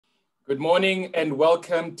Good morning and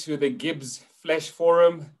welcome to the GIBS Flash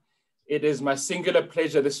Forum. It is my singular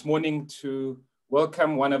pleasure this morning to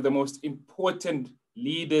welcome one of the most important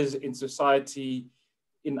leaders in society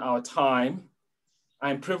in our time.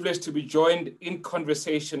 I'm privileged to be joined in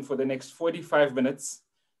conversation for the next 45 minutes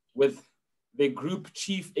with the Group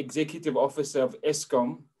Chief Executive Officer of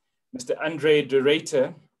Eskom, Mr. De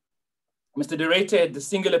Ruyter. Mr. De Ruyter had the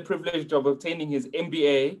singular privilege of obtaining his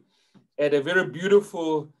MBA at a very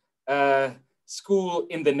beautiful school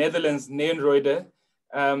in the Netherlands named Ruyter.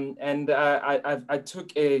 I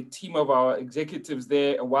took a team of our executives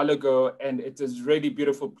there a while ago, and it is a really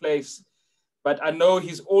beautiful place. But I know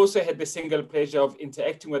he's also had the single pleasure of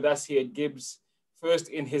interacting with us here at GIBS, first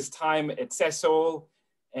in his time at Sasol,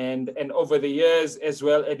 and over the years as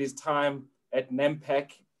well at his time at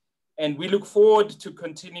NAMPAC. And we look forward to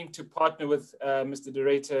continuing to partner with Mr. De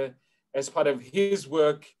Ruyter as part of his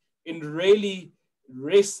work in really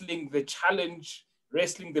wrestling the challenge,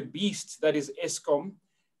 wrestling the beast that is Eskom,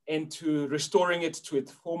 and to restoring it to its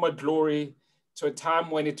former glory, to a time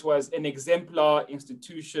when it was an exemplar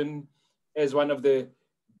institution as one of the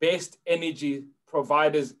best energy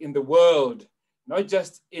providers in the world, not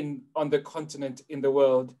just on the continent, in the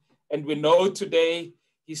world. And we know today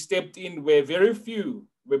he stepped in where very few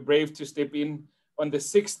were brave to step in on the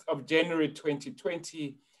 6th of January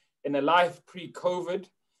 2020 in a life pre-COVID.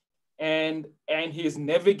 And he has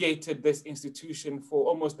navigated this institution for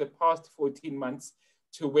almost the past 14 months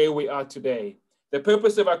to where we are today. The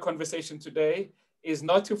purpose of our conversation today is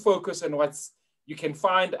not to focus on what you can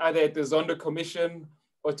find either at the Zondo Commission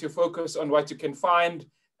or to focus on what you can find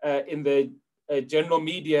in the general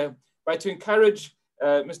media, but to encourage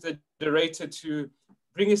Mr. De Ruyter to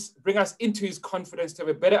bring us into his confidence, to have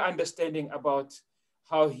a better understanding about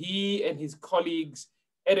how he and his colleagues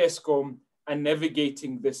at Eskom and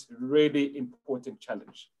navigating this really important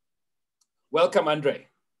challenge. Welcome, Andre.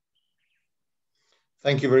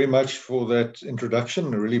 Thank you very much for that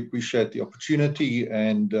introduction. I really appreciate the opportunity,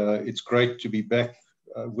 and it's great to be back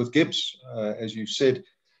with GIBS. As you said,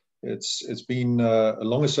 it's been a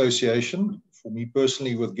long association for me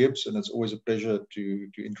personally with GIBS, and it's always a pleasure to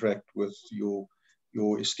interact with your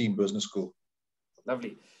esteemed business school.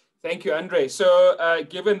 Lovely. Thank you, Andre. So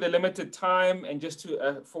given the limited time, and just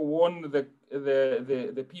to forewarn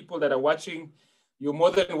the people that are watching, you're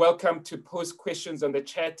more than welcome to post questions on the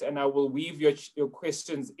chat, and I will weave your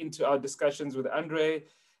questions into our discussions with Andre.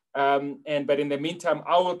 But in the meantime,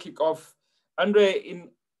 I will kick off. Andre,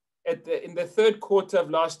 in the third quarter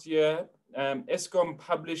of last year, Eskom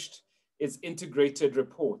published its integrated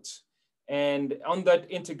report. And on that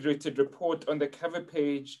integrated report, on the cover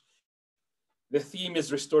page, the theme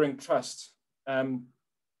is restoring trust.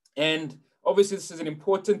 And obviously this is an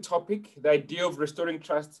important topic, the idea of restoring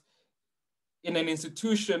trust in an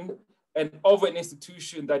institution and of an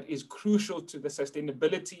institution that is crucial to the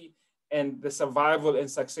sustainability and the survival and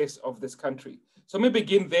success of this country. So let me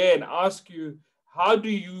begin there and ask you, how do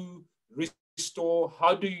you restore,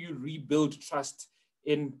 how do you rebuild trust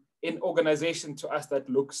in an organization to us that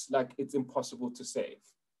looks like it's impossible to save?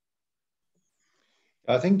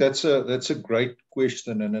 I think that's a great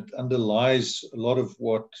question, and it underlies a lot of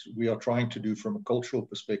what we are trying to do from a cultural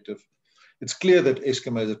perspective. It's clear that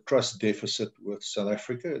Eskom has a trust deficit with South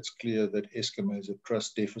Africa. It's clear that Eskom has a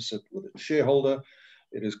trust deficit with its shareholder.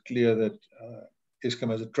 It is clear that Eskom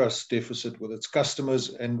has a trust deficit with its customers,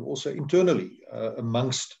 and also internally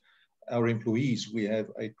amongst our employees, we have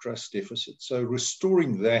a trust deficit. So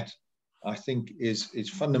restoring that, I think, is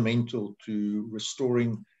fundamental to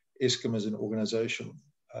restoring Eskom as an organization.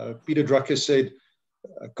 Peter Drucker said,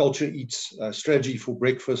 culture eats strategy for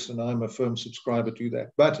breakfast, and I'm a firm subscriber to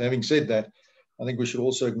that. But having said that, I think we should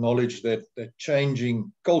also acknowledge that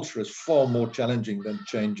changing culture is far more challenging than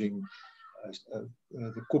changing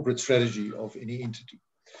the corporate strategy of any entity.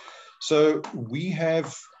 So we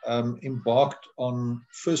have embarked on,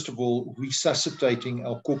 first of all, resuscitating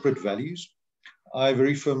our corporate values. I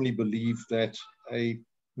very firmly believe that a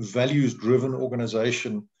values-driven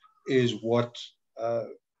organization is what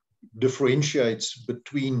differentiates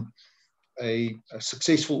between a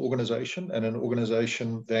successful organization and an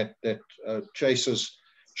organization that chases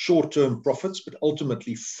short-term profits, but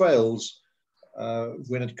ultimately fails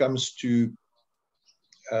when it comes to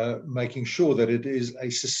making sure that it is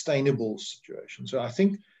a sustainable situation. So I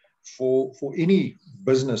think for any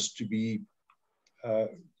business to be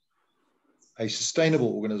a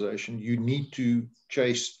sustainable organization, you need to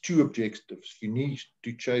chase two objectives. You need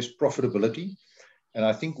to chase profitability, and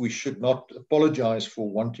I think we should not apologize for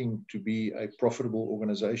wanting to be a profitable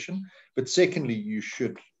organization. But secondly, you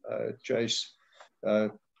should chase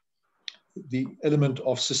element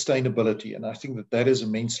of sustainability, and I think that that is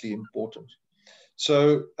immensely important.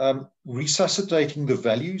 So resuscitating the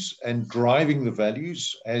values and driving the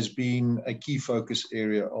values has been a key focus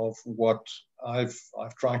area of what I've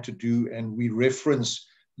tried to do, and we reference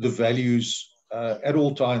the values at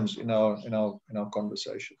all times in our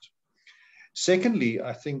conversations. Secondly,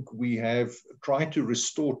 I think we have tried to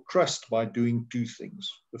restore trust by doing two things.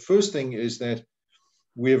 The first thing is that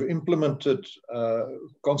we have implemented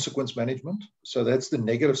consequence management. So that's the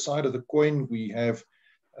negative side of the coin. We have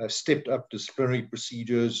stepped up disciplinary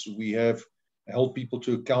procedures. We have held people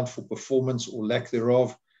to account for performance or lack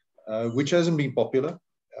thereof, which hasn't been popular.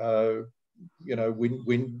 You know,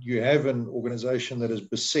 when you have an organization that is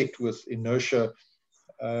beset with inertia,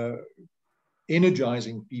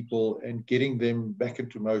 energizing people and getting them back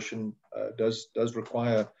into motion does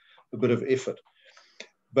require a bit of effort.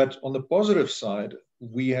 But on the positive side,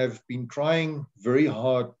 we have been trying very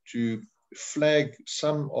hard to flag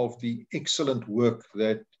some of the excellent work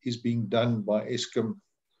that is being done by Eskom,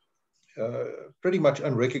 pretty much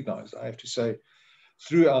unrecognized, I have to say,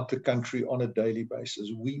 throughout the country on a daily basis.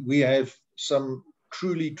 We have some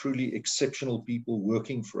truly, truly exceptional people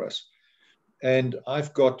working for us. And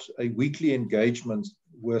I've got a weekly engagement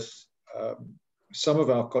with some of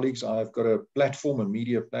our colleagues. I've got a platform, a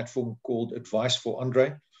media platform called Advice for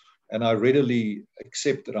Andre. And I readily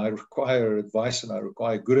accept that I require advice, and I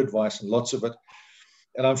require good advice and lots of it.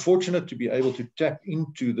 And I'm fortunate to be able to tap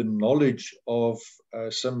into the knowledge of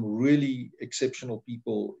some really exceptional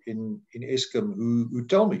people in Eskom who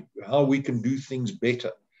tell me how we can do things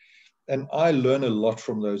better. And I learn a lot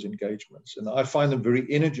from those engagements. And I find them very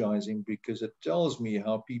energizing because it tells me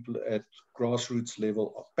how people at grassroots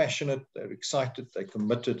level are passionate, they're excited, they're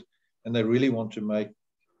committed, and they really want to make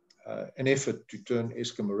an effort to turn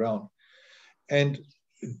Eskom around. And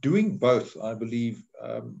doing both, I believe,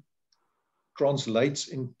 translates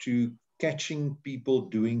into catching people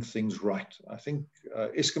doing things right. I think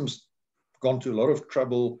Eskom's gone to a lot of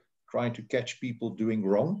trouble trying to catch people doing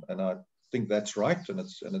wrong, and I think that's right, and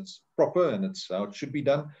it's proper, and it's how it should be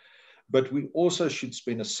done. But we also should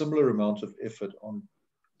spend a similar amount of effort on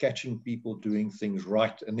catching people doing things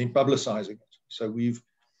right and then publicizing it. So we've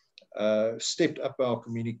stepped up our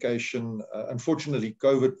communication. Unfortunately,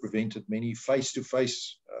 COVID prevented many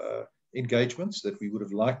face-to-face engagements that we would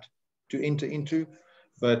have liked to enter into.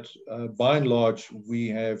 But by and large, we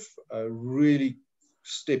have really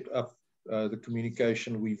stepped up the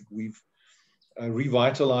communication. We've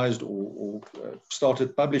revitalized or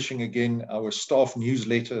started publishing again our staff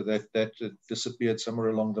newsletter that disappeared somewhere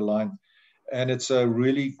along the line. And it's a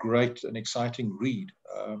really great and exciting read.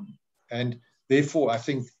 And therefore, I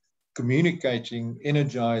think communicating,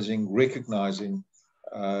 energizing, recognizing,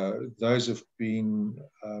 those have been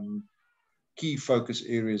key focus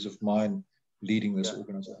areas of mine leading this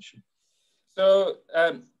organization. So,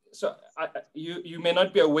 you may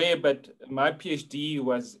not be aware, but my PhD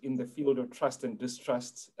was in the field of trust and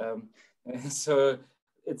distrust. And so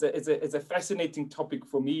it's a fascinating topic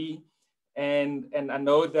for me. And I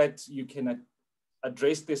know that you can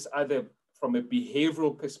address this either from a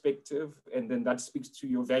behavioral perspective, and then that speaks to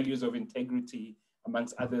your values of integrity,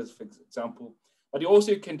 amongst others, for example. But you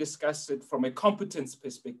also can discuss it from a competence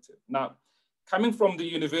perspective. Now, coming from the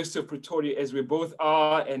University of Pretoria, as we both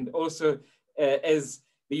are, and also as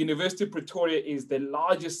the University of Pretoria is the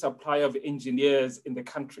largest supplier of engineers in the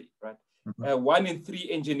country, right? Mm-hmm. 1 in 3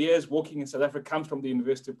 engineers working in South Africa comes from the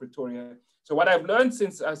University of Pretoria. So what I've learned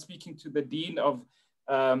since speaking to the Dean of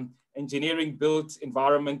Engineering, Built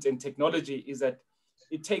Environment and Technology is that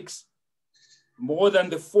it takes more than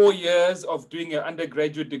the 4 years of doing an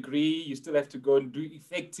undergraduate degree. You still have to go and do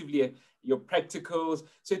effectively your practicals.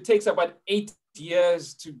 So it takes about 8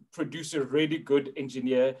 years to produce a really good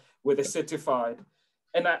engineer with a certified.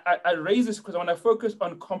 And I raise this because I want to focus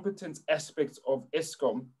on competence aspects of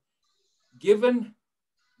Eskom, given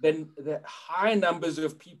the high numbers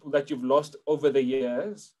of people that you've lost over the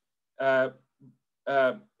years, and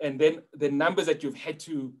then the numbers that you've had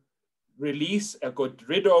to release, got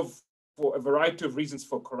rid of for a variety of reasons,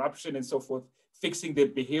 for corruption and so forth, fixing the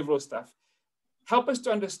behavioral stuff. Help us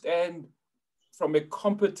to understand from a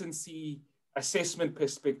competency assessment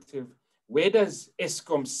perspective, where does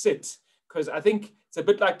Eskom sit? Because I think it's a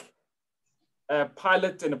bit like a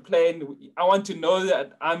pilot in a plane. I want to know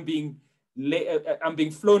that I'm being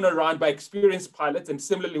flown around by experienced pilots, and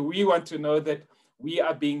similarly, we want to know that we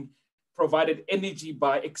are being provided energy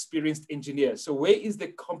by experienced engineers. So where is the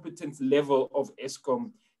competence level of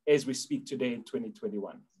Eskom as we speak today in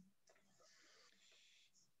 2021?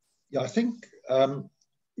 Yeah, I think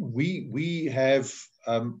we have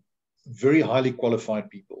very highly qualified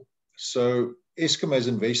people. So Eskom has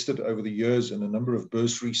invested over the years in a number of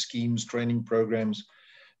bursary schemes, training programs,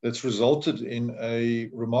 that's resulted in a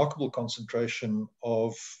remarkable concentration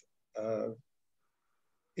of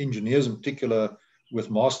engineers in particular with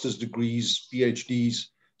master's degrees, PhDs.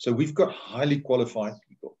 So we've got highly qualified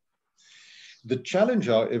people. The challenge,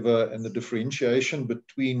 however, and the differentiation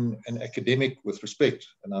between an academic, with respect,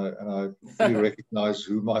 and I fully recognize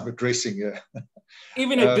whom I'm addressing here.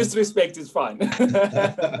 Even a disrespect is fine.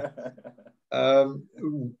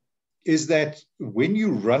 Is that when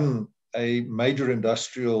you run a major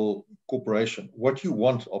industrial corporation, what you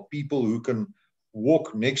want are people who can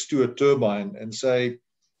walk next to a turbine and say,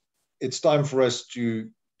 it's time for us to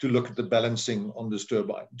look at the balancing on this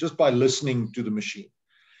turbine, just by listening to the machine.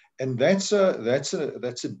 And that's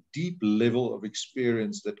a deep level of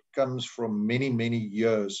experience that comes from many, many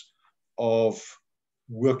years of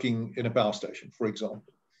working in a power station, for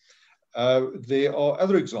example. There are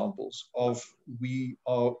other examples of we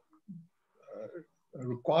are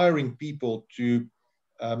requiring people to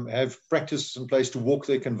have practices in place to walk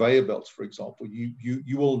their conveyor belts, for example.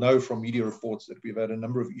 You will know from media reports that we've had a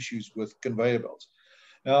number of issues with conveyor belts.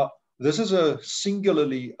 Now, this is a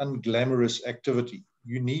singularly unglamorous activity.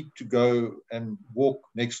 You need to go and walk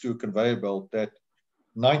next to a conveyor belt that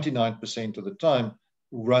 99% of the time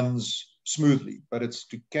runs smoothly, but it's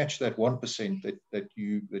to catch that 1% that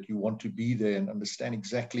you want to be there and understand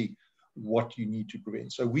exactly what you need to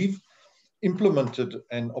prevent. So we've implemented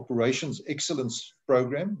an operations excellence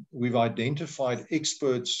program. We've identified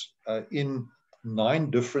experts in 9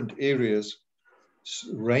 different areas,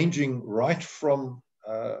 ranging right from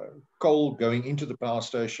coal going into the power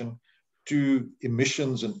station to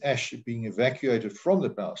emissions and ash being evacuated from the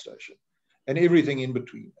power station, and everything in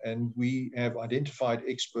between. And we have identified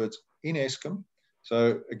experts in Eskom.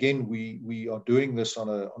 So again, we are doing this on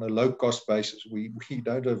a low-cost basis. We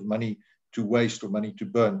don't have money to waste or money to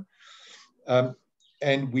burn.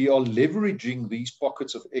 And we are leveraging these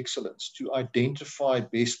pockets of excellence to identify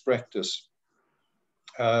best practice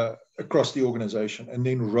across the organization and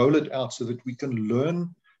then roll it out so that we can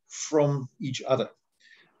learn from each other.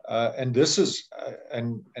 And this is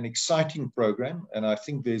an exciting program, and I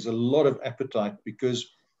think there's a lot of appetite, because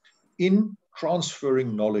in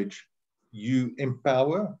transferring knowledge, you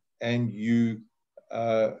empower and you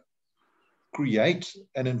create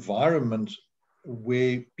an environment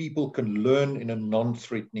where people can learn in a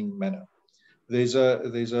non-threatening manner. There's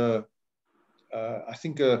I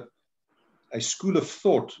think a school of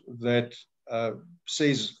thought that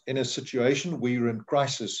says in a situation where you're in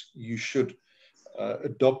crisis, you should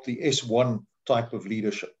adopt the S1 type of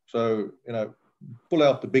leadership. So, pull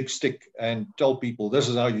out the big stick and tell people this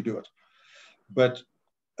is how you do it. But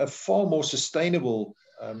a far more sustainable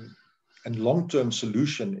and long-term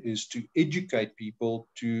solution is to educate people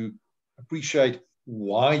to appreciate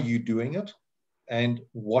why you're doing it and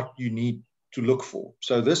what you need to look for.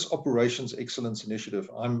 So this Operations Excellence Initiative,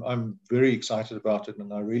 I'm very excited about it,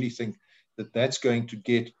 and I really think that that's going to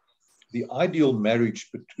get the ideal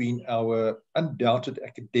marriage between our undoubted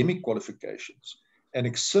academic qualifications and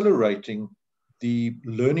accelerating the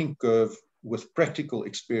learning curve with practical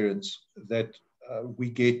experience, that we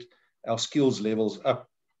get our skills levels up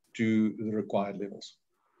to the required levels.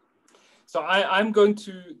 So I'm going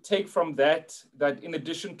to take from that in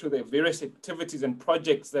addition to the various activities and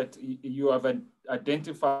projects that you have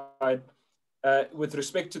identified with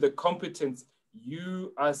respect to the competence,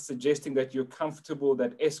 you are suggesting that you're comfortable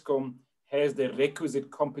that Eskom has the requisite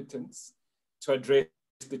competence to address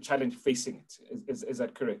the challenge facing it. Is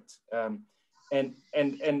that correct? And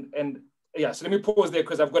yeah, so let me pause there,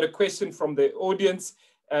 because I've got a question from the audience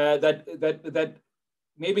that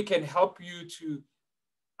maybe can help you to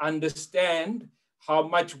understand how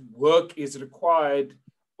much work is required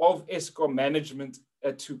of Eskom management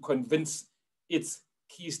to convince its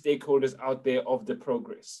key stakeholders out there of the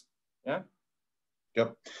progress. Yeah.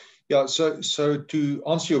 Yep. Yeah. So to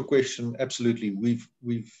answer your question, absolutely, we've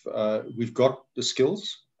got the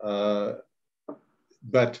skills,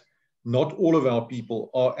 but not all of our people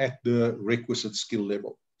are at the requisite skill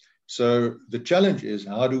level. So the challenge is,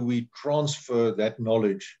 how do we transfer that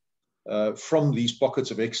knowledge from these pockets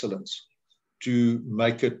of excellence to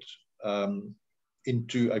make it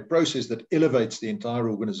into a process that elevates the entire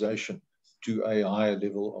organization to a higher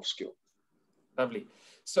level of skill. Lovely.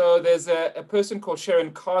 So there's a person called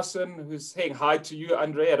Sharon Carson who's saying hi to you,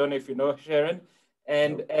 Andre. I don't know if you know Sharon.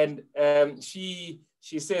 And she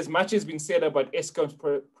says, much has been said about Eskom's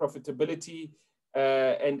profitability,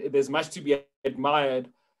 and there's much to be admired.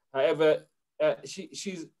 However,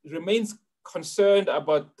 she remains concerned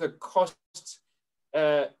about the cost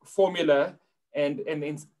formula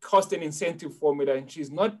and cost and incentive formula, and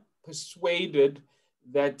she's not persuaded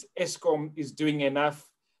that Eskom is doing enough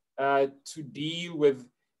to deal with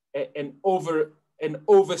an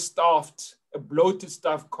overstaffed, a bloated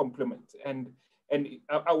staff complement. And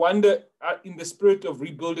I wonder, in the spirit of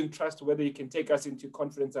rebuilding trust, whether you can take us into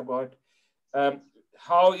confidence about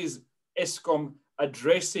how is Eskom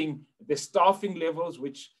addressing the staffing levels,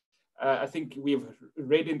 which I think we've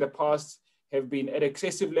read in the past have been at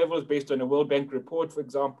excessive levels based on a World Bank report, for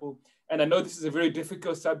example. And I know this is a very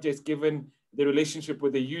difficult subject given the relationship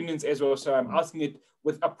with the unions as well, so I'm asking it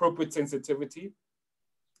with appropriate sensitivity.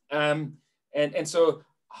 And so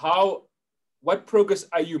what progress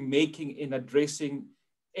are you making in addressing,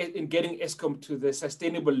 in getting Eskom to the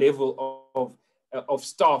sustainable level of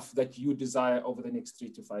staff that you desire over the next 3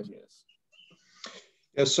 to 5 years?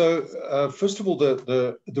 Yeah, so first of all,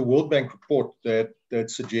 the World Bank report that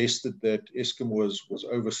suggested that Eskom was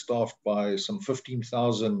overstaffed by some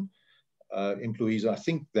 15,000 employees, I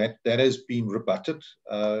think that has been rebutted.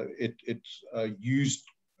 It used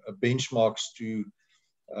benchmarks to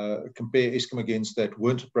compare Eskom against that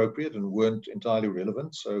weren't appropriate and weren't entirely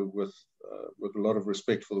relevant. So with a lot of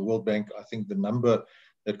respect for the World Bank, I think the number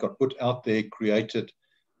that got put out there created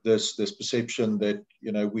this perception that,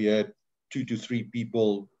 you know, we had 2 to 3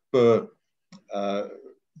 people per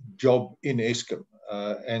job in Eskom,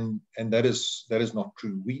 and that is not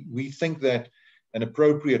true. We think that an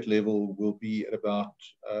appropriate level will be at about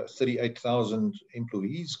 38,000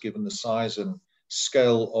 employees, given the size and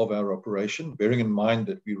scale of our operation, bearing in mind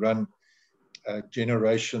that we run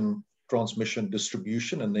generation, transmission,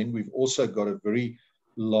 distribution, and then we've also got a very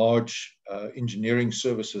large engineering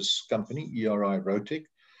services company, ERI Ruyter.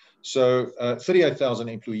 So 38,000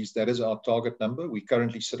 employees, that is our target number. We're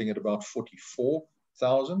currently sitting at about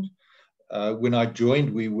 44,000. When I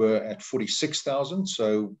joined, we were at 46,000.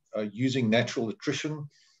 So using natural attrition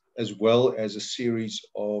as well as a series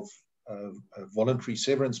of voluntary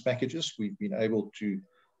severance packages, we've been able to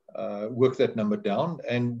work that number down.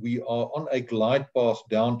 And we are on a glide path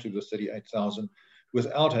down to the 38,000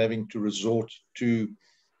 without having to resort to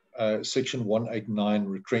Section 189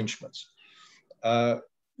 retrenchments.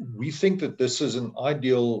 We think that this is an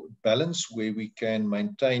ideal balance where we can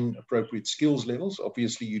maintain appropriate skills levels.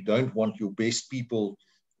 Obviously, you don't want your best people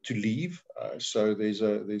to leave. So there's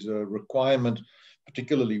a requirement,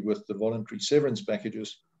 particularly with the voluntary severance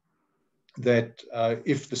packages, that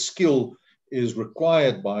if the skill is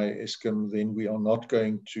required by Eskom, then we are not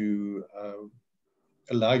going to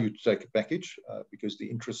allow you to take a package because the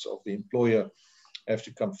interests of the employer have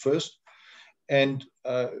to come first. And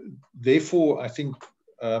therefore, I think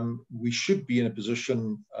we should be in a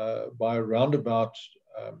position by around about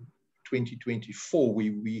 2024,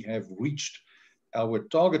 we have reached our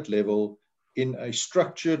target level in a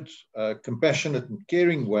structured, compassionate and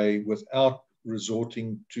caring way without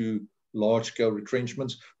resorting to large-scale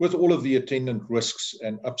retrenchments with all of the attendant risks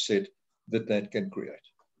and upset that can create.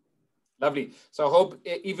 Lovely. So I hope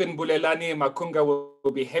even Bulelani Makunga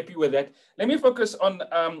will be happy with that. Let me focus on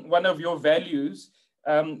one of your values,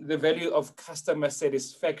 the value of customer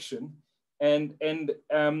satisfaction. And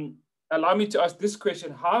allow me to ask this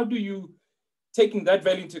question. How do you, taking that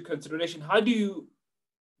value into consideration, how do you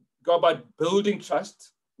go about building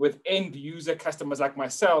trust with end user customers like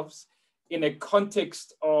myself in a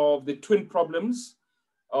context of the twin problems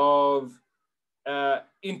of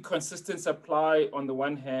inconsistent supply on the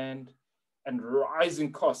one hand and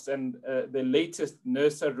rising costs? And the latest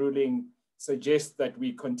NERSA ruling suggests that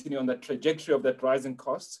we continue on the trajectory of that rising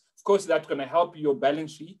costs. Of course, that's going to help your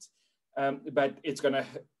balance sheet, but it's going to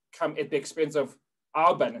come at the expense of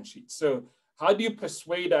our balance sheet. So how do you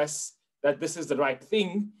persuade us that this is the right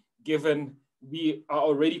thing, given we are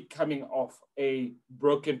already coming off a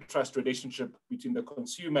broken trust relationship between the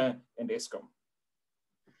consumer and Eskom?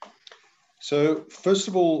 So first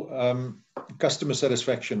of all, customer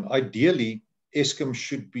satisfaction. Ideally, Eskom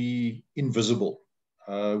should be invisible.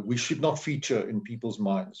 We should not feature in people's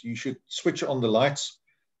minds. You should switch on the lights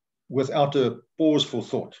without a pause for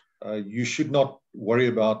thought. You should not worry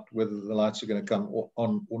about whether the lights are going to come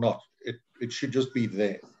on or not. It should just be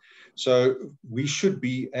there. So we should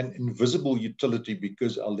be an invisible utility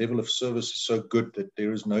because our level of service is so good that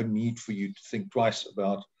there is no need for you to think twice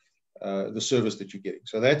about the service that you're getting.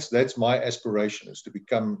 So that's my aspiration, is to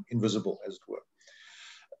become invisible, as it were.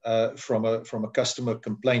 From a customer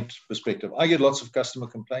complaint perspective, I get lots of customer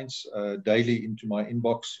complaints daily into my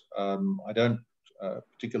inbox. I don't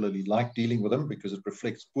particularly like dealing with them because it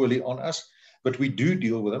reflects poorly on us, but we do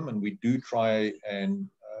deal with them and we do try and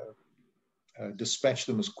dispatch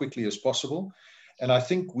them as quickly as possible. And I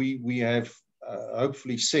think we have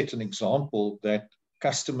hopefully set an example that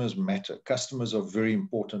customers matter. Customers are very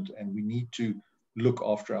important, and we need to look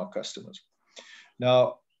after our customers.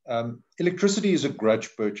 Now, electricity is a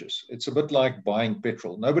grudge purchase. It's a bit like buying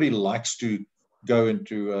petrol. Nobody likes to go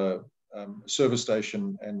into a service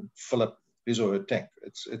station and fill up his or her tank.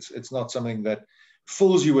 It's not something that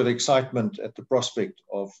fills you with excitement at the prospect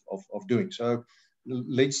of doing. So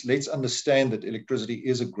let's understand that electricity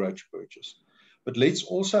is a grudge purchase. But let's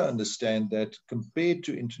also understand that compared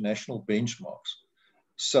to international benchmarks,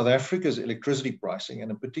 South Africa's electricity pricing,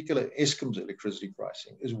 and in particular Eskom's electricity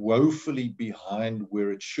pricing, is woefully behind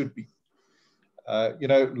where it should be.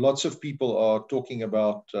 Lots of people are talking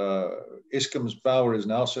about Eskom's power is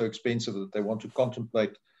now so expensive that they want to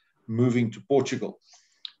contemplate moving to Portugal.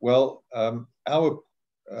 Well, our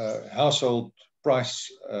household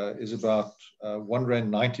price is about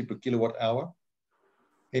R1.90 per kilowatt hour.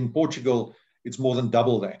 In Portugal, it's more than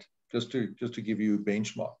double that, just to give you a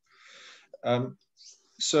benchmark.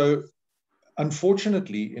 So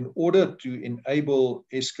unfortunately, in order to enable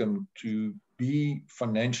Eskom to be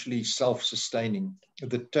financially self-sustaining,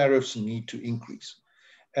 the tariffs need to increase.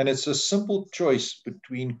 And it's a simple choice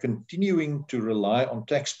between continuing to rely on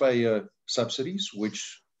taxpayer subsidies,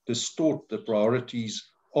 which distort the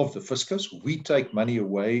priorities of the fiscus. We take money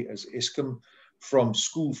away as Eskom from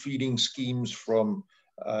school feeding schemes, from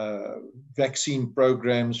vaccine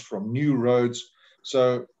programs, from new roads.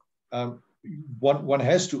 So one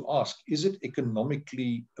has to ask, is it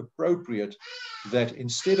economically appropriate that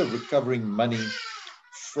instead of recovering money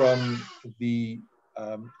from the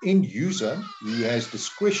end user who has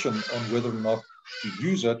discretion on whether or not to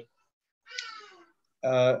use it,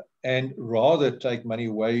 and rather take money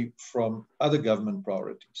away from other government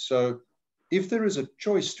priorities? So if there is a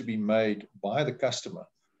choice to be made by the customer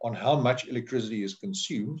on how much electricity is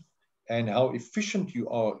consumed and how efficient you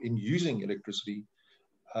are in using electricity,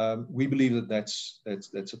 we believe that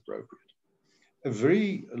that's appropriate. A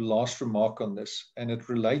very last remark on this, and it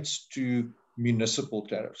relates to municipal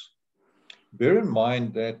tariffs. Bear in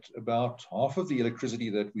mind that about half of the electricity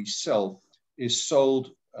that we sell is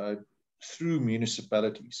sold through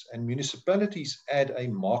municipalities, and municipalities add a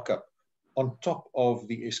markup on top of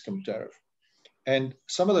the Eskom tariff. And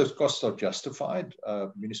some of those costs are justified.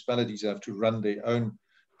 Municipalities have to run their own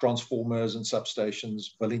transformers and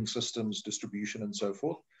substations, billing systems, distribution, and so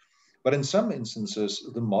forth. But in some instances,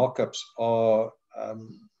 the markups are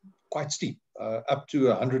quite steep, up to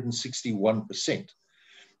 161%.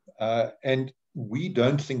 And we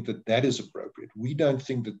don't think that that is appropriate. We don't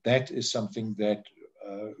think that that is something that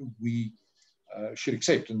we should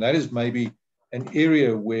accept. And that is maybe an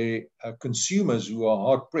area where consumers who are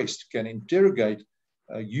hard-pressed can interrogate,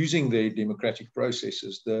 using their democratic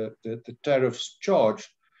processes, the tariffs charged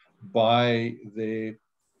by the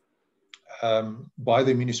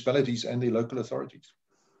municipalities and the local authorities.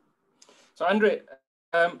 So, Andre,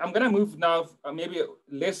 I'm going to move now, maybe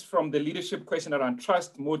less from the leadership question around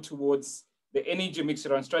trust, more towards the energy mix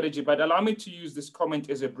around strategy, but allow me to use this comment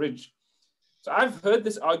as a bridge. So I've heard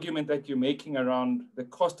this argument that you're making around the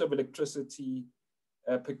cost of electricity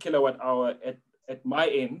per kilowatt hour at my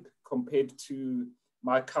end compared to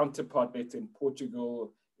my counterpart that's in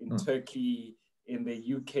Portugal, in Turkey, in the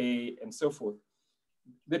UK, and so forth.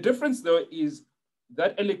 The difference, though, is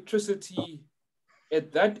that electricity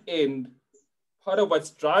at that end, part of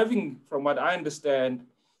what's driving, from what I understand,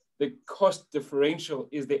 the cost differential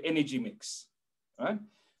is the energy mix, right?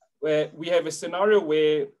 Where we have a scenario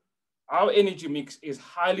where our energy mix is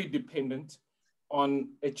highly dependent on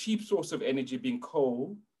a cheap source of energy being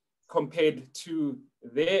coal compared to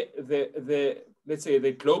let's say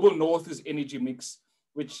the global north's energy mix,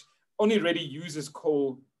 which only really uses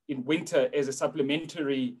coal in winter as a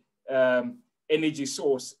supplementary energy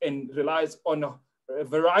source and relies on a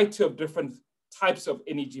variety of different types of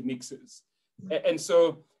energy mixes. And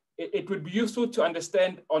so it would be useful to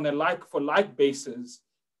understand on a like-for-like basis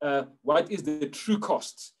what is the true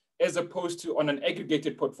cost, as opposed to on an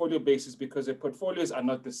aggregated portfolio basis, because the portfolios are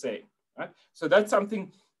not the same, right? So that's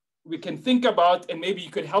something we can think about, and maybe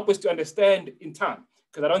you could help us to understand in time,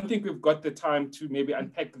 because I don't think we've got the time to maybe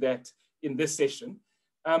unpack that in this session.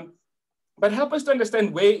 But help us to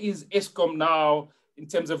understand, where is Eskom now in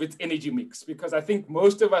terms of its energy mix? Because I think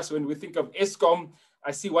most of us, when we think of Eskom,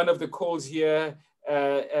 I see one of the calls here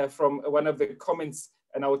from one of the comments,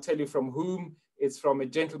 and I will tell you from whom. It's from a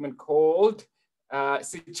gentleman called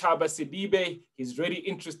Sichaba Sidibe. He's really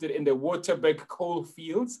interested in the Waterberg coal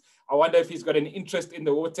fields. I wonder if he's got an interest in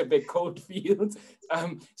the Waterberg coal fields.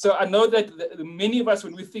 So I know that many of us,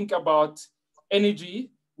 when we think about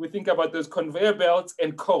energy, we think about those conveyor belts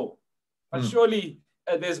and coal. But surely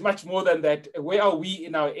there's much more than that. Where are we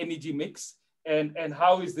in our energy mix? And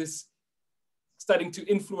how is this starting to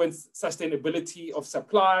influence sustainability of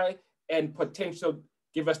supply and potential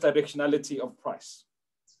give us directionality of price?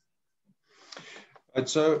 Right,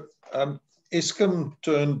 so Eskom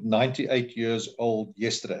turned 98 years old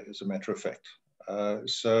yesterday, as a matter of fact.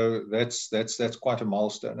 So that's quite a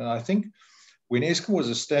milestone. And I think when Eskom was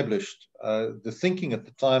established, the thinking at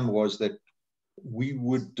the time was that we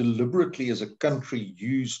would deliberately, as a country,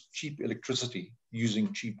 use cheap electricity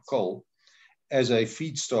using cheap coal as a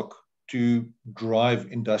feedstock to drive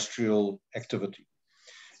industrial activity.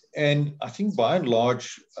 And I think by and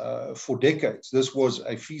large, for decades, this was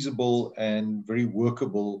a feasible and very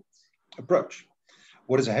workable approach.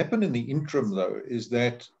 What has happened in the interim, though, is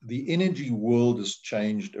that the energy world has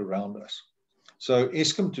changed around us. So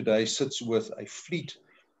Eskom today sits with a fleet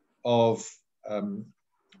of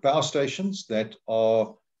power stations that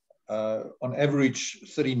are on average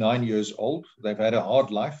 39 years old. They've had a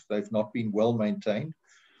hard life. They've not been well maintained.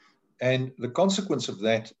 And the consequence of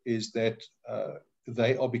that is that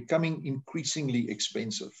they are becoming increasingly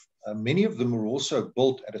expensive. Many of them were also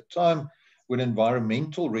built at a time when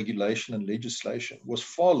environmental regulation and legislation was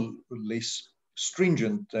far less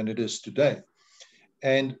stringent than it is today.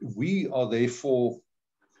 And we are therefore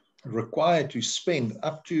required to spend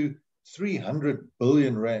up to 300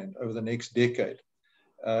 billion rand over the next decade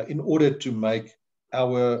in order to make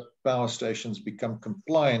our power stations become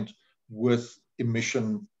compliant with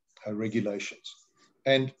emission regulations.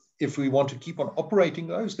 And if we want to keep on operating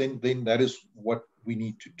those, then that is what we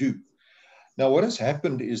need to do. Now, what has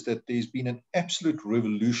happened is that there's been an absolute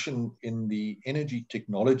revolution in the energy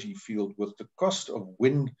technology field, with the cost of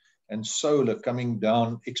wind and solar coming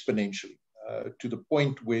down exponentially to the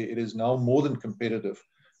point where it is now more than competitive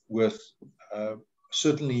with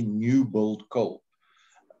certainly new build coal.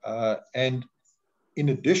 And in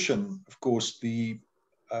addition, of course, the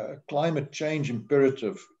climate change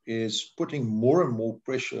imperative is putting more and more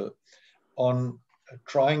pressure on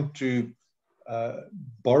trying to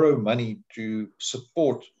borrow money to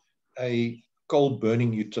support a coal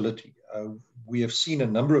burning utility. We have seen a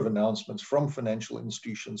number of announcements from financial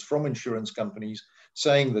institutions, from insurance companies,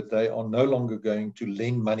 saying that they are no longer going to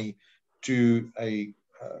lend money to a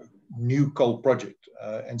new coal project.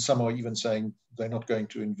 And some are even saying they're not going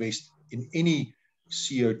to invest in any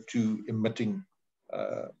CO2 emitting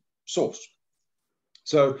source.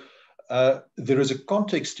 So there is a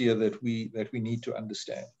context here that we need to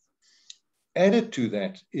understand. Added to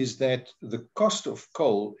that is that the cost of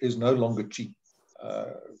coal is no longer cheap.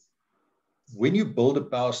 When you build a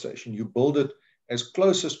power station, you build it as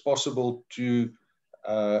close as possible to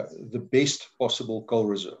the best possible coal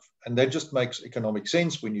reserve. And that just makes economic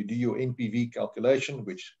sense when you do your NPV calculation,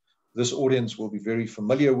 which this audience will be very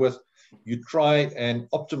familiar with. You try and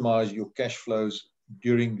optimize your cash flows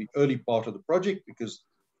during the early part of the project, because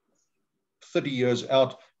 30 years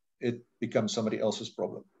out, it becomes somebody else's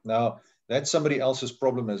problem. Now, that somebody else's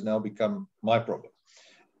problem has now become my problem.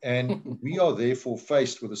 And we are therefore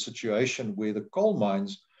faced with a situation where the coal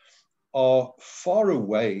mines are far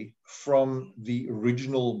away from the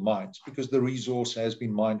original mines because the resource has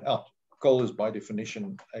been mined out. Coal is by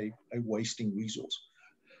definition a wasting resource.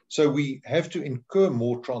 So we have to incur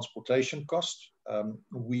more transportation costs.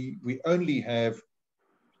 We only have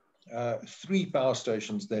 3 power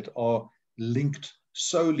stations that are linked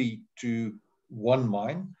solely to one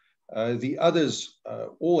mine. The others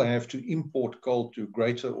all have to import coal to a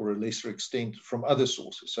greater or a lesser extent from other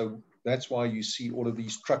sources. So that's why you see all of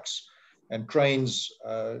these trucks and trains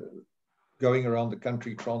going around the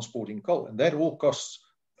country transporting coal. And that all costs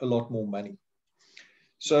a lot more money.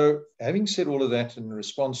 So having said all of that, in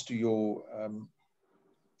response to your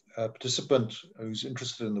participant who's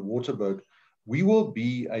interested in the water boat, we will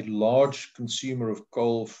be a large consumer of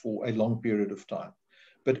coal for a long period of time.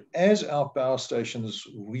 But as our power stations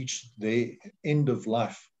reach their end of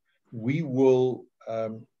life, we will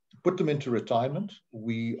put them into retirement.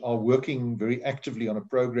 We are working very actively on a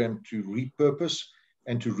program to repurpose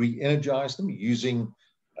and to re-energize them using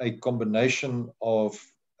a combination of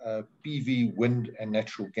PV, wind, and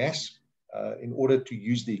natural gas in order to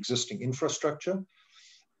use the existing infrastructure,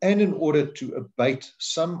 and in order to abate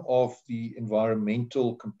some of the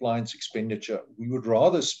environmental compliance expenditure. We would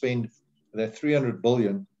rather spend that 300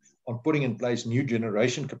 billion on putting in place new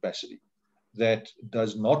generation capacity that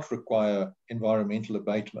does not require environmental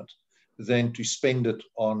abatement than to spend it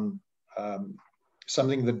on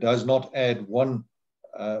something that does not add 1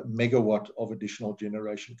 megawatt of additional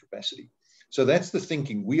generation capacity. So that's the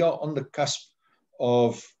thinking. We are on the cusp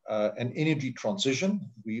of an energy transition.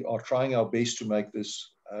 We are trying our best to make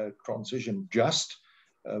this transition just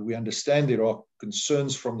We understand there are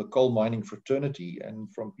concerns from the coal mining fraternity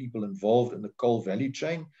and from people involved in the coal value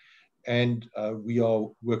chain, and we are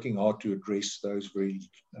working hard to address those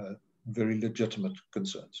very legitimate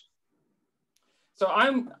concerns. So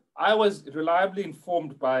I was reliably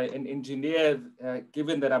informed by an engineer,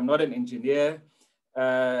 given that I'm not an engineer,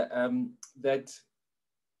 that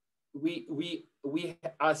we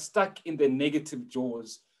are stuck in the negative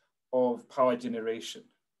jaws of power generation.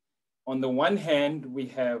 On the one hand, we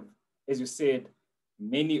have, as you said,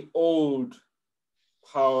 many old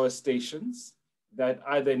power stations that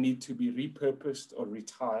either need to be repurposed or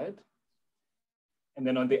retired. And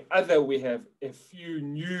then on the other, we have a few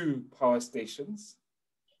new power stations.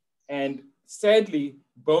 And sadly,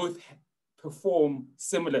 both perform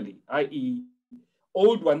similarly, i.e.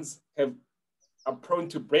 old ones are prone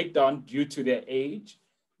to break down due to their age.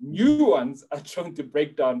 New ones are prone to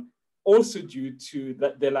break down also due to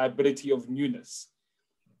the liability of newness.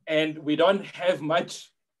 And we don't have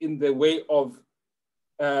much in the way of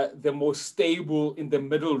the more stable in the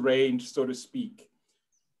middle range, so to speak,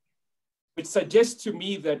 which suggests to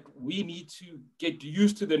me that we need to get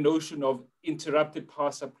used to the notion of interrupted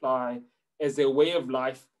power supply as a way of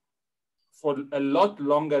life for a lot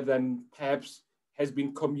longer than perhaps has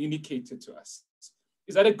been communicated to us.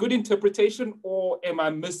 Is that a good interpretation, or am I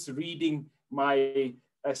misreading my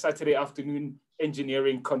Saturday afternoon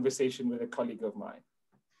engineering conversation with a colleague of mine?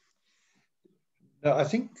 No, I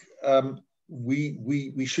think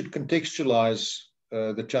we should contextualize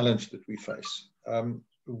the challenge that we face.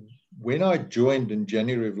 When I joined in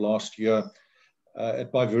January of last year,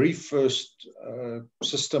 at my very first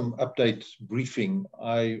system update briefing,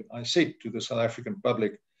 I said to the South African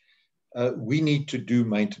public, we need to do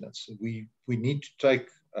maintenance. We need to take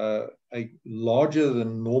a larger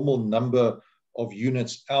than normal number of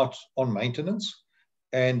units out on maintenance,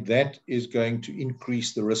 and that is going to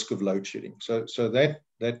increase the risk of load shedding. So that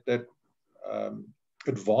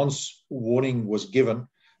advance warning was given.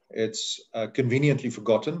 It's conveniently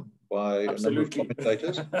forgotten by Absolutely. a number of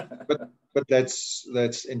commentators, but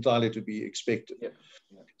that's entirely to be expected. Yeah.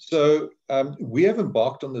 So we have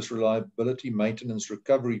embarked on this reliability maintenance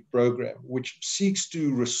recovery program, which seeks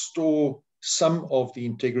to restore some of the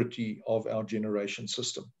integrity of our generation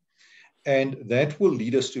system. And that will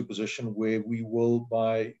lead us to a position where we will,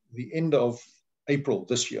 by the end of April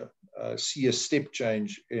this year, see a step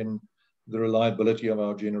change in the reliability of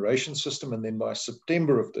our generation system. And then by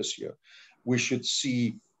September of this year, we should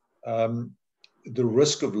see the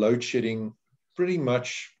risk of load shedding pretty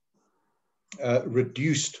much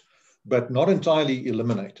reduced, but not entirely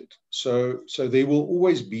eliminated. So there will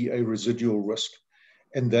always be a residual risk.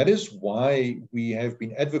 And that is why we have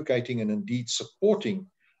been advocating and indeed supporting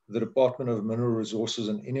the Department of Mineral Resources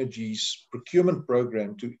and Energy's procurement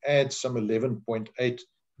program to add some 11.8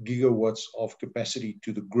 gigawatts of capacity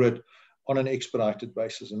to the grid on an expedited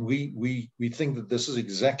basis. And we think that this is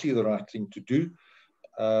exactly the right thing to do.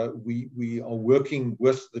 We are working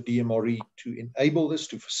with the DMRE to enable this,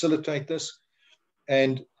 to facilitate this.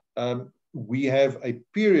 And we have a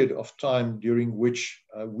period of time during which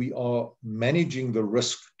we are managing the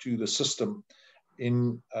risk to the system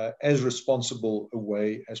in as responsible a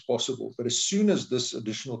way as possible. But as soon as this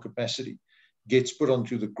additional capacity gets put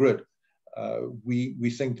onto the grid, we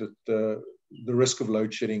think that the risk of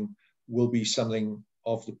load shedding will be something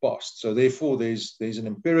of the past. So therefore, there's an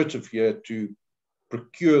imperative here to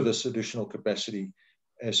procure this additional capacity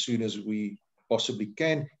as soon as we possibly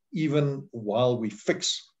can, even while we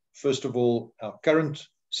fix, first of all, our current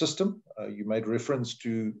system. You made reference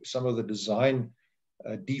to some of the design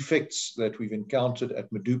defects that we've encountered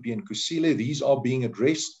at Medupi and Kusile. These are being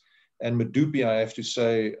addressed. And Medupi, I have to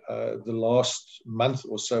say, the last month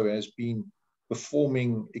or so has been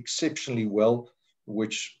performing exceptionally well,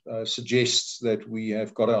 which suggests that we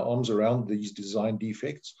have got our arms around these design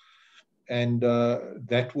defects. And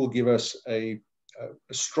that will give us a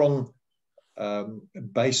strong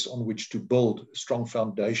base on which to build a strong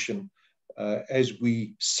foundation as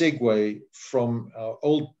we segue from our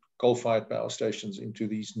old coal-fired power stations into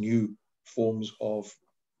these new forms of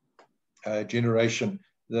generation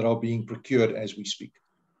that are being procured as we speak.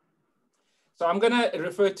 So I'm going to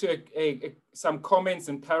refer to some comments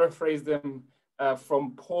and paraphrase them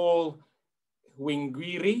from Paul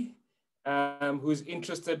Wingwiri, who's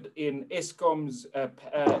interested in Eskom's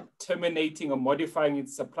terminating or modifying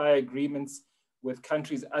its supply agreements with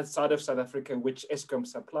countries outside of South Africa, which Eskom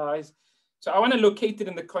supplies. So I want to locate it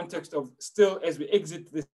in the context of, still as we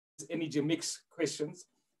exit this energy mix questions,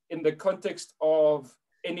 in the context of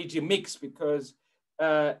energy mix, because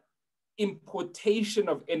importation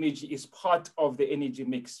of energy is part of the energy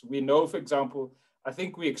mix. We know, for example, I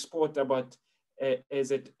think we export about,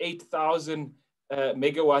 is it 8,000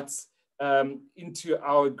 megawatts into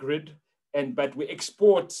our grid, but we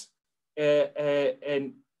export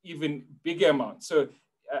an even bigger amount. So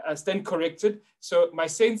I stand corrected. So my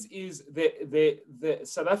sense is the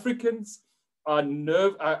South Africans are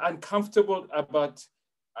uncomfortable about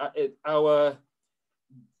our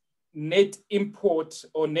net import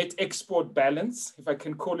or net export balance, if I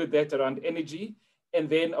can call it that, around energy. And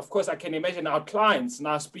then, of course, I can imagine our clients,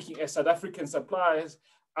 now speaking as South African suppliers,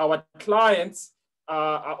 our clients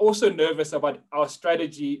are also nervous about our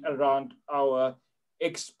strategy around our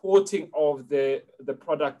exporting of the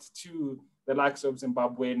product to the likes of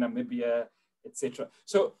Zimbabwe, Namibia, etc.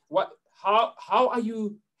 So how are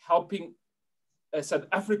you helping South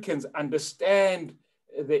Africans understand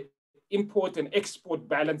the import and export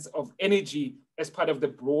balance of energy as part of the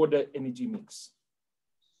broader energy mix?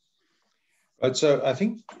 Right, so I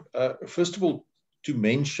think, first of all, to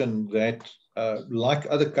mention that, like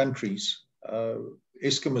other countries,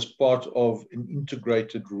 Eskom is part of an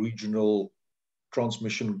integrated regional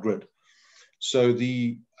transmission grid. So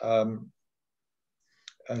the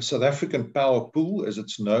South African Power Pool, as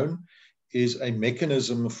it's known, is a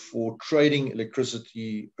mechanism for trading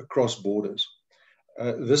electricity across borders.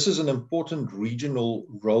 This is an important regional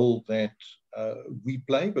role that we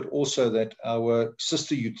play, but also that our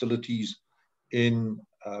sister utilities in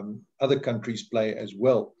other countries play as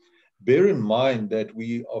well. Bear in mind that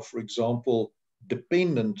we are, for example,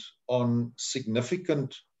 dependent on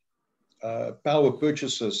significant power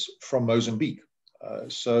purchases from Mozambique.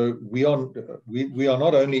 So we are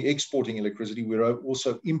not only exporting electricity, we are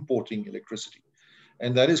also importing electricity.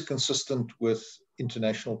 And that is consistent with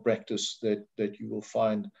international practice that you will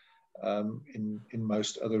find in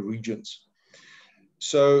most other regions.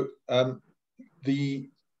 So the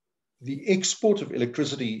export of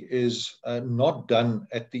electricity is not done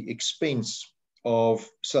at the expense of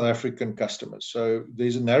South African customers. So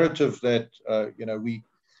there's a narrative that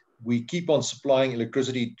we keep on supplying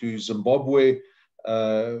electricity to Zimbabwe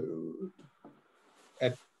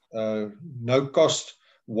at no cost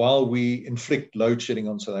while we inflict load shedding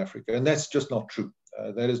on South Africa. And that's just not true.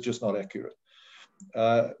 That is just not accurate.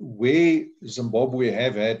 Where Zimbabwe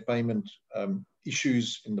have had payment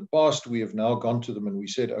issues in the past, we have now gone to them and we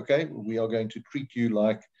said, okay, we are going to treat you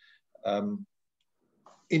like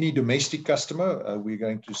any domestic customer. We're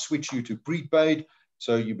going to switch you to prepaid,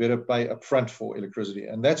 so you better pay upfront for electricity.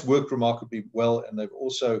 And that's worked remarkably well, and they've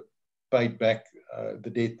also paid back the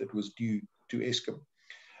debt that was due to Eskom.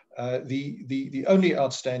 The only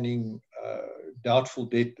outstanding doubtful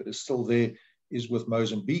debt that is still there is with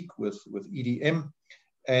Mozambique, with EDM,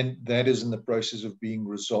 and that is in the process of being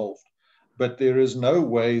resolved. But there is no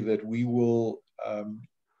way that we will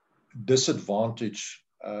disadvantage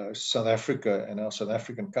South Africa and our South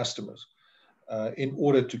African customers in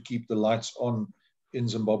order to keep the lights on in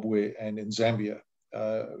Zimbabwe and in Zambia.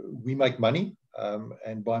 We make money,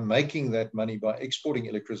 and by making that money, by exporting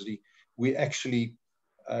electricity, we actually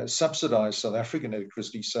subsidize South African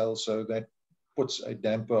electricity sales, so that puts a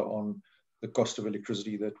damper on the cost of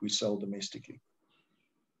electricity that we sell domestically.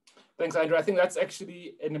 Thanks, Andrew. I think that's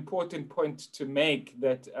actually an important point to make,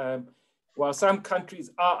 that while some countries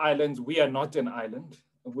are islands, we are not an island.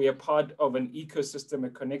 We are part of an ecosystem, a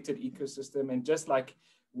connected ecosystem. And just like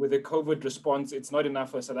with the COVID response, it's not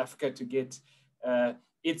enough for South Africa to get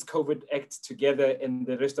its COVID act together and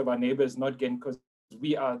the rest of our neighbors not getting, because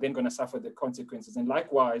we are then going to suffer the consequences. And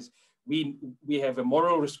likewise, we have a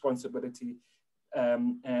moral responsibility,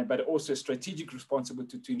 but also a strategic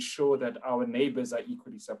responsibility to ensure that our neighbors are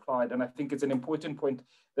equally supplied. And I think it's an important point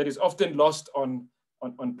that is often lost on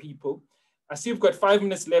people. I see we've got 5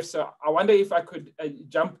 minutes left, so I wonder if I could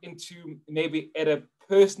jump into maybe at a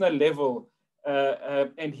personal level.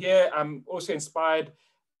 And here I'm also inspired,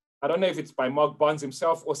 I don't know if it's by Mark Barnes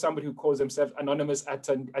himself or somebody who calls himself anonymous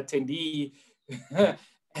attendee,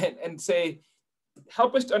 and say,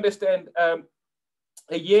 help us to understand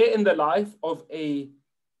a year in the life of a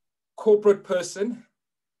corporate person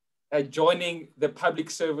joining the public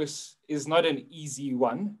service is not an easy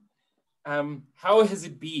one. How has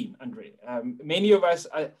it been, Andre? Many of us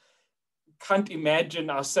can't imagine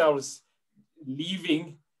ourselves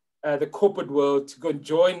leaving the corporate world to go and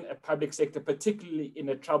join a public sector, particularly in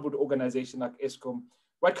a troubled organization like Eskom.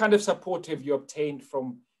 What kind of support have you obtained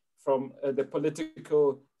from the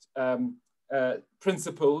political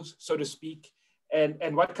principles, so to speak?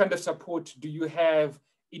 And what kind of support do you have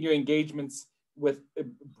in your engagements with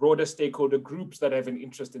broader stakeholder groups that have an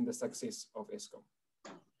interest in the success of Eskom?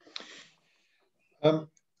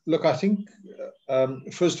 Look, I think,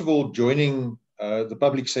 first of all, joining The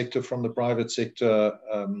public sector from the private sector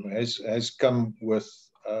has come with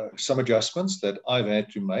some adjustments that I've had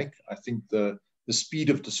to make. I think the speed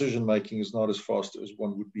of decision making is not as fast as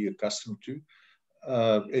one would be accustomed to.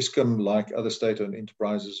 Eskom, like other state-owned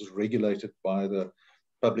enterprises, is regulated by the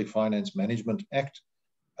Public Finance Management Act,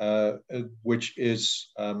 which is,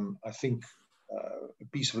 I think, a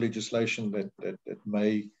piece of legislation that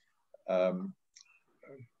may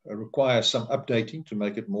require some updating to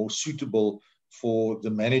make it more suitable for the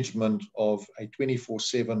management of a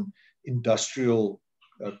 24/7 industrial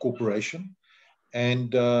corporation.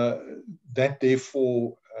 And that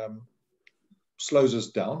therefore slows us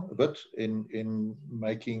down a bit in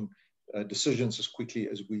making decisions as quickly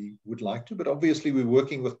as we would like to. But obviously we're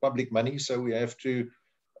working with public money, so we have to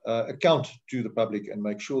account to the public and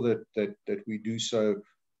make sure that we do so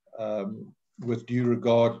with due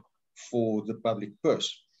regard for the public purse.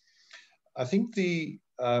 I think the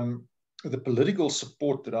political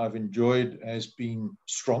support that I've enjoyed has been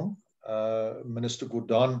strong. Minister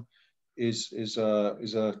Gordhan is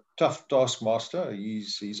a tough taskmaster.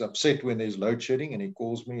 He's upset when there's load shedding, and he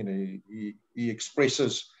calls me and he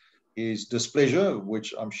expresses his displeasure,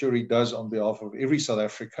 which I'm sure he does on behalf of every South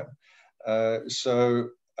African.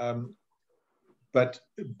 But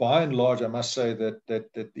by and large, I must say that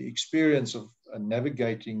the experience of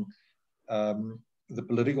navigating the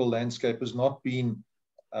political landscape has not been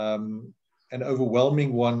an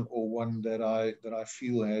overwhelming one, or one that I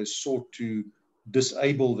feel has sought to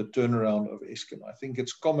disable the turnaround of Eskom. I think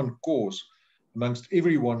it's common cause amongst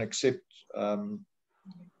everyone except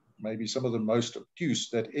maybe some of the most obtuse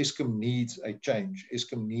that Eskom needs a change.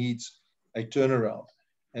 Eskom needs a turnaround,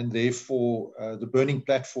 and therefore the burning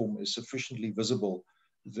platform is sufficiently visible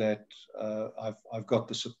that I've got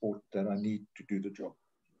the support that I need to do the job.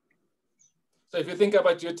 So if you think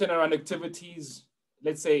about your turnaround activities,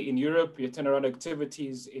 let's say in Europe, your turnaround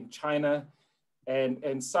activities in China,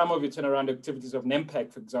 and some of your turnaround activities of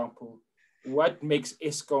NEMPAC, for example, what makes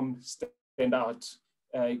Eskom stand out,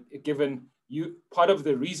 given part of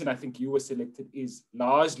the reason I think you were selected is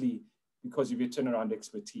largely because of your turnaround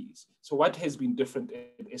expertise. So what has been different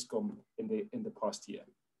at Eskom in the past year?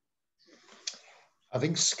 I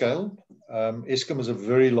think scale. Eskom is a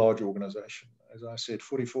very large organization. As I said,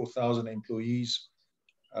 44,000 employees,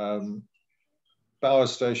 power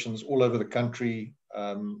stations all over the country,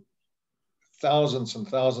 thousands and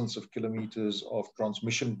thousands of kilometers of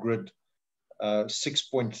transmission grid,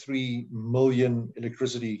 6.3 million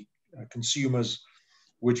electricity consumers,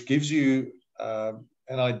 which gives you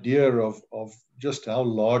an idea of just how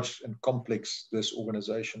large and complex this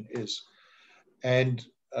organization is. And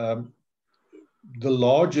the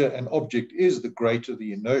larger an object is, the greater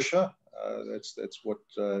the inertia. That's what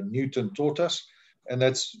Newton taught us. And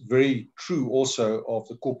that's very true also of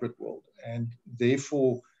the corporate world. And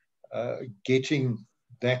therefore, getting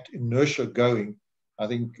that inertia going, I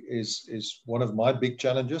think, is one of my big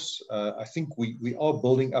challenges. I think we are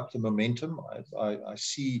building up the momentum. I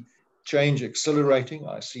see change accelerating.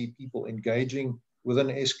 I see people engaging within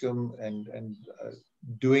Eskom and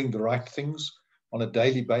doing the right things on a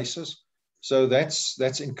daily basis. So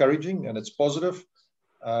that's encouraging and it's positive.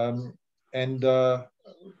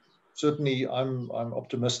 Certainly, I'm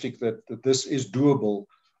optimistic that this is doable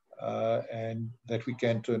and that we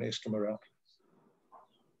can turn Eskom around.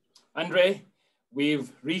 Andre,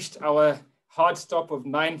 we've reached our hard stop of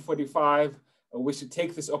 9:45. We should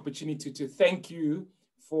take this opportunity to thank you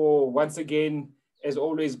for once again, as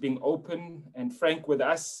always, being open and frank with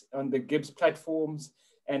us on the GIBS platforms.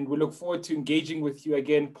 And we look forward to engaging with you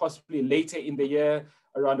again, possibly later in the year,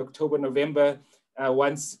 around October, November,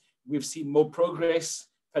 once we've seen more progress,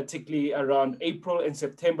 particularly around April and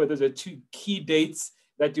September. Those are two key dates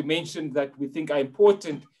that you mentioned that we think are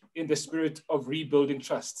important in the spirit of rebuilding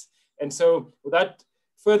trust. And so without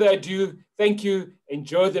further ado, thank you.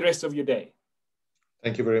 Enjoy the rest of your day.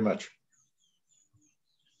 Thank you very much.